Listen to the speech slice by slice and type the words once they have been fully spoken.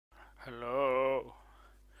Hello,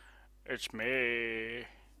 it's me.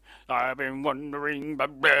 I've been wondering.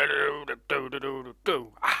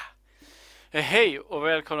 Hej och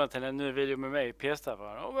välkomna till en ny video med mig,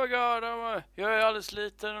 PStaffan. Oh my god, jag är alldeles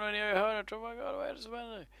liten och ni har hört. Oh my god, vad är det som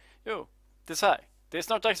händer? Jo, det är så här. Det är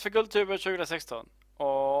snart dags för Guldtuben 2016.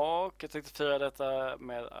 Och jag tänkte fira detta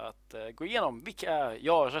med att gå igenom vilka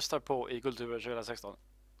jag röstar på i Guldtuben 2016.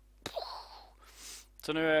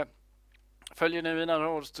 Så nu följer ni mina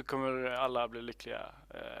råd så kommer alla bli lyckliga,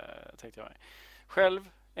 tänkte jag mig. Själv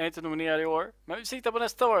är jag inte nominerad i år, men vi siktar på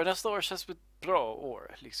nästa år. Nästa år känns som ett bra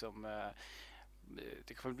år. Liksom,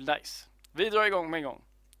 det kommer bli nice. Vi drar igång med en gång.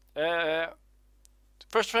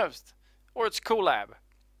 Först och främst, årets collab.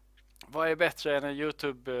 Vad är bättre än en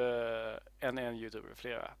YouTuber?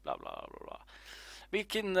 Flera, bla bla bla bla.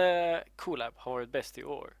 Vilken collab har varit bäst i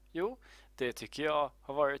år? Jo, det tycker jag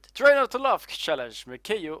har varit Try Not To Laugh Challenge med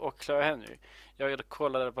Keyyo och Clara Henry. Jag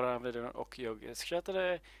kollade på den här videon och jag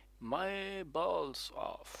skrattade my balls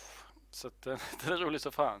off. Så att, den är rolig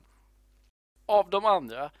så fan. Av de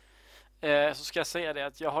andra så ska jag säga det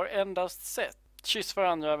att jag har endast sett Kyss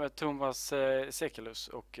varandra med Thomas Sekelus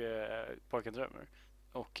och Pojken drömmer.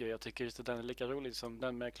 Och jag tycker just att den är lika rolig som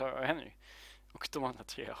den med Clara och Henry. Och de andra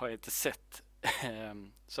tre har jag inte sett.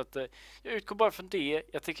 Så att jag utgår bara från det.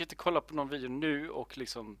 Jag tänker inte kolla på någon video nu och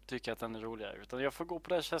liksom tycka att den är roligare. Utan jag får gå på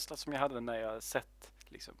den känslan som jag hade när jag sett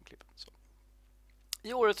liksom, klippen. Så.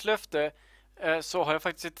 I årets löfte så har jag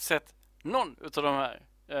faktiskt inte sett någon utav de här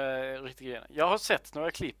riktiga grejerna. Jag har sett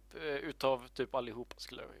några klipp utav typ allihopa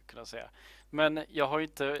skulle jag kunna säga. Men jag har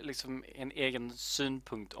inte liksom en egen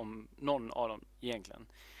synpunkt om någon av dem egentligen.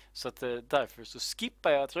 Så att därför så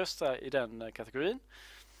skippar jag att rösta i den kategorin.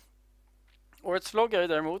 Årets vloggare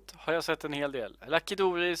däremot har jag sett en hel del. Lucky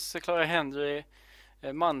Doris, Clara Henry,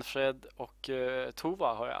 Manfred och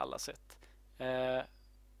Tova har jag alla sett.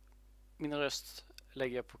 Min röst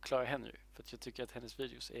lägger jag på Clara Henry för att jag tycker att hennes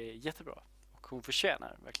videos är jättebra. Och hon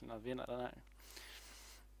förtjänar verkligen att vinna den här.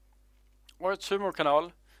 Årets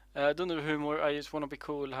humorkanal. Dunderhumor, I Just Wanna Be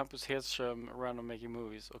Cool, Hampus Hedström, Random Making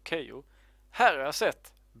Movies och Keyyo. Här har jag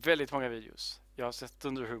sett väldigt många videos. Jag har sett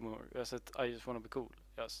Dunderhumor, jag har sett I Just Wanna Be Cool.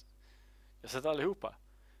 Jag har sett allihopa.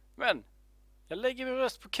 Men jag lägger min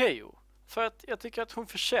röst på Keyyo för att jag tycker att hon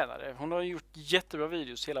förtjänar det. Hon har gjort jättebra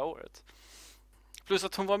videos hela året. Plus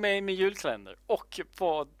att hon var med i min julkalender. Och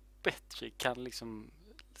vad bättre kan liksom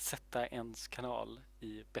sätta ens kanal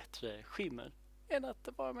i bättre skimmer än att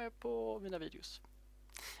vara med på mina videos.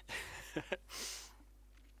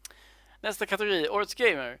 Nästa kategori, Årets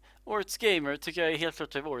Gamer. Årets Gamer tycker jag är helt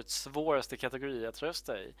klart årets svåraste kategori att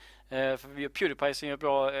rösta i. För vi har PewDiePie som gör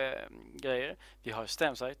bra grejer. Vi har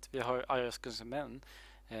Stamsite, vi har IRS-konsument,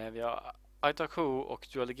 vi har iTalkHo och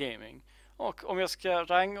Dual Gaming. Och om jag ska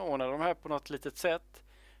rangordna de här på något litet sätt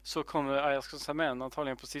så kommer IRS-konsument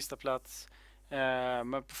antagligen på sista plats.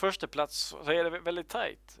 Men på första plats så är det väldigt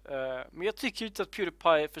tajt. Men jag tycker inte att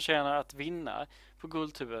PewDiePie förtjänar att vinna på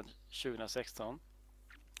Guldtuben 2016.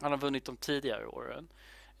 Han har vunnit de tidigare åren.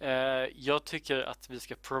 Jag tycker att vi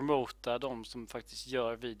ska promota de som faktiskt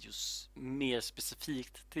gör videos mer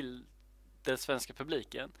specifikt till den svenska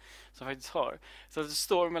publiken som faktiskt har. Så det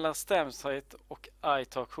står mellan Stamsite och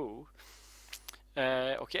iTalkHo.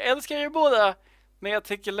 Och jag älskar er båda, men jag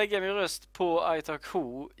tänker lägga min röst på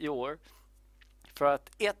iTalkHo i år. För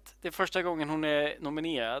att det är första gången hon är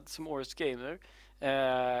nominerad som Årets Gamer.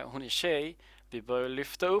 Hon är tjej. Vi bör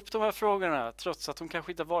lyfta upp de här frågorna trots att hon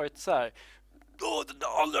kanske inte har varit så här den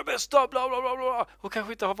allra bästa, bla bla bla bla. Hon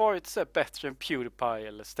kanske inte har varit så här bättre än PewDiePie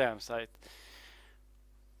eller Stamsite.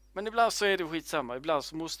 Men ibland så är det skitsamma. Ibland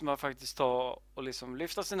så måste man faktiskt ta och liksom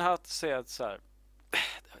lyfta sin hatt och säga att så här,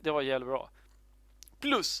 det var jävligt bra.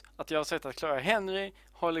 Plus att jag har sett att Clara Henry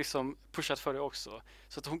har liksom pushat för det också.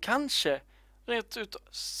 Så att hon kanske rent ut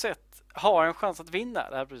sett har en chans att vinna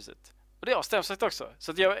det här priset. Och det har Stamsite också.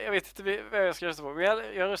 Så att jag vet inte vad jag ska rösta på. Men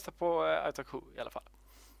jag röstar på iTalkHo i alla fall.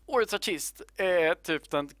 Årets artist är typ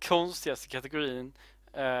den konstigaste kategorin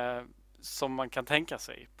som man kan tänka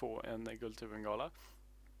sig på en Guldtuben-gala.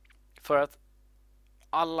 För att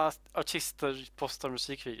alla artister postar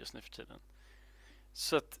musikvideos nu för tiden.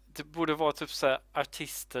 Så att det borde vara typ så här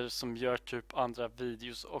artister som gör typ andra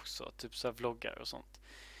videos också. Typ så här vloggar och sånt.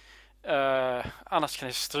 Annars kan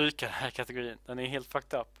jag stryka den här kategorin. Den är helt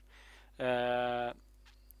fucked up.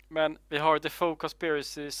 Men vi har The Faux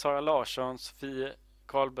Conspiracy, Sara Larsson, Sofie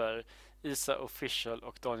Karlberg, Isa Official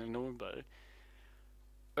och Daniel Norberg.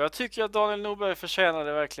 Och jag tycker att Daniel Norberg förtjänar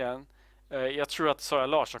det verkligen. Jag tror att Sara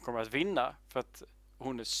Larsson kommer att vinna för att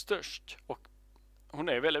hon är störst och hon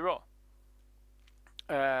är väldigt bra.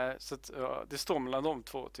 Så att, det står mellan de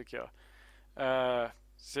två tycker jag.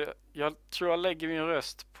 Så jag tror jag lägger min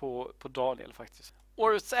röst på Daniel faktiskt.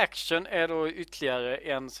 Årets action är då ytterligare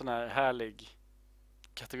en sån här härlig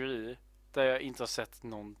kategori där jag inte har sett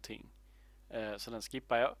någonting. Så den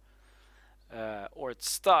skippar jag. Årets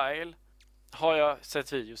style har jag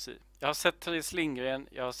sett videos i. Jag har sett Therese Lindgren,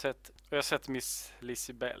 jag har sett Miss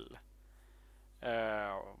Lisibell.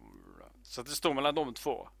 Så det står mellan de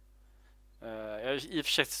två. Jag har i och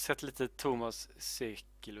för sig sett lite Thomas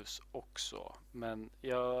Sekilus också, men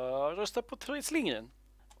jag röstar på Therese Lindgren.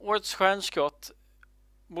 Årets stjärnskott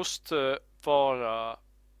måste vara...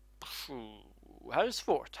 Här är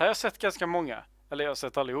svårt. Här har jag sett ganska många. Eller jag har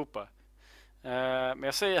sett allihopa. Men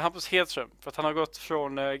jag säger Hampus Hedström, för att han har gått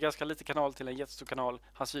från ganska liten kanal till en jättestor kanal.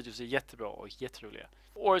 Hans videos är jättebra och jätteroliga.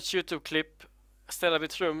 Årets YouTube-klipp, ställa vid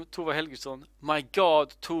ett rum, Tova Helgesson. My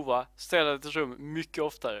God, Tova, ställa vid ett rum mycket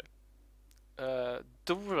oftare.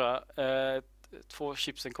 Dora, 2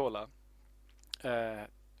 chips en cola.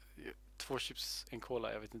 2 chips en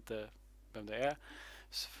cola, jag vet inte vem det är.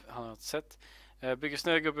 Han har inte sett. Bygger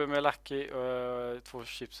snögubbe med Lucky, 2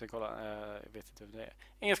 chips en cola. Jag vet inte vem det är.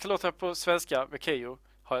 Engelska låtar på svenska med Keyyo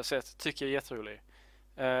har jag sett, tycker jag är jätterolig.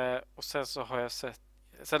 Och sen så har jag sett,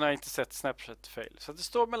 sen har jag inte sett Snapchat fail. Så det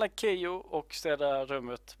står mellan Keyyo och städa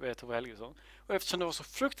rummet med Tova Helgesson. Och eftersom det var så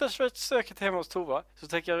fruktansvärt stökigt hemma hos Tova, så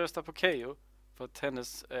tänker jag rösta på Keyyo. För att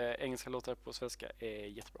hennes engelska låtar på svenska är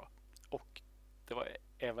jättebra. Och det var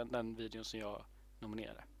även den videon som jag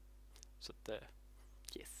nominerade. Så att,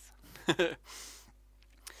 yes.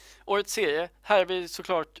 Årets serie. Här är vi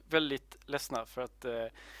såklart väldigt ledsna för att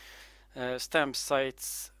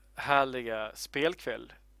Stamsites härliga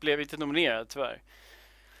spelkväll blev inte nominerad tyvärr.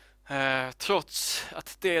 Trots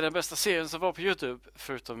att det är den bästa serien som var på YouTube,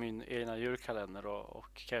 förutom min egna julkalender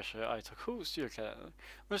och kanske I Talk Who's julkalender.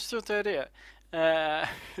 Men struntar jag i det.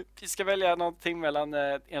 Vi ska välja någonting mellan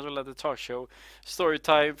en rullande talkshow,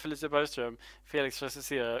 Storytime för Lisa Bergström, Felix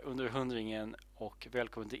recenserar Under 100-ringen och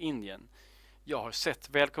Välkommen till Indien. Jag har sett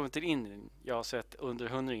Välkommen till Indien, jag har sett Under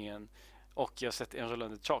 100-ringen och jag har sett en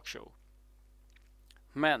rullande talkshow.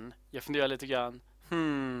 Men jag funderar lite grann,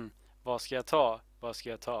 vad ska jag ta? Vad ska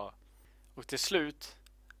jag ta? Och till slut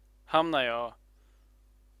hamnar jag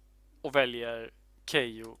och väljer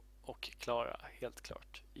Keyyo och Klara, helt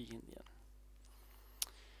klart, i Indien.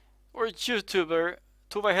 Årets YouTuber,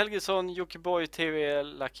 Tova Helgesson, Jockiboi TV,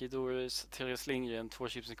 Lucky Doris, Therese Lindgren, 2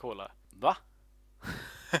 chips en cola. Va?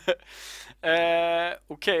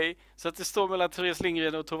 Okej, så att det står mellan Therese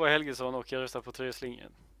Lindgren och Tova Helgesson och jag röstar på Therese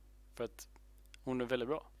Lindgren. För att hon är väldigt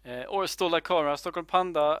bra. Årets stolta kamera, Stockholm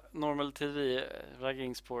Panda, Normal TV,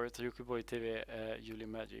 Ragging Sport, Jockiboi TV, Julie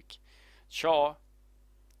Magic. Tja,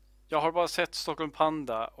 jag har bara sett Stockholm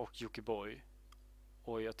Panda och Jockiboi.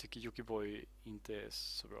 Och jag tycker Jockiboi inte är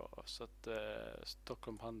så bra. Så att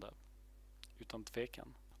Stockholm Panda, utan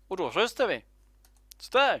tvekan. Och då röstar vi.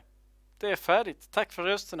 Så där. Det är färdigt. Tack för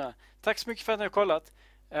rösterna. Tack så mycket för att ni har kollat.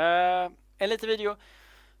 En liten video.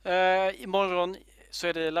 Imorgon så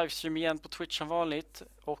är det livestream igen på Twitch som vanligt.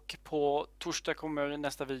 Och på torsdag kommer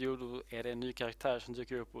nästa video. Då är det en ny karaktär som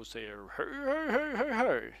dyker upp och säger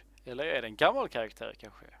hej. Eller är det en gammal karaktär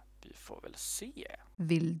kanske? Vi får väl se.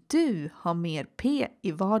 Vill du ha mer P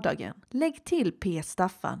i vardagen? Lägg till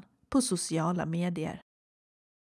PStaffan på sociala medier.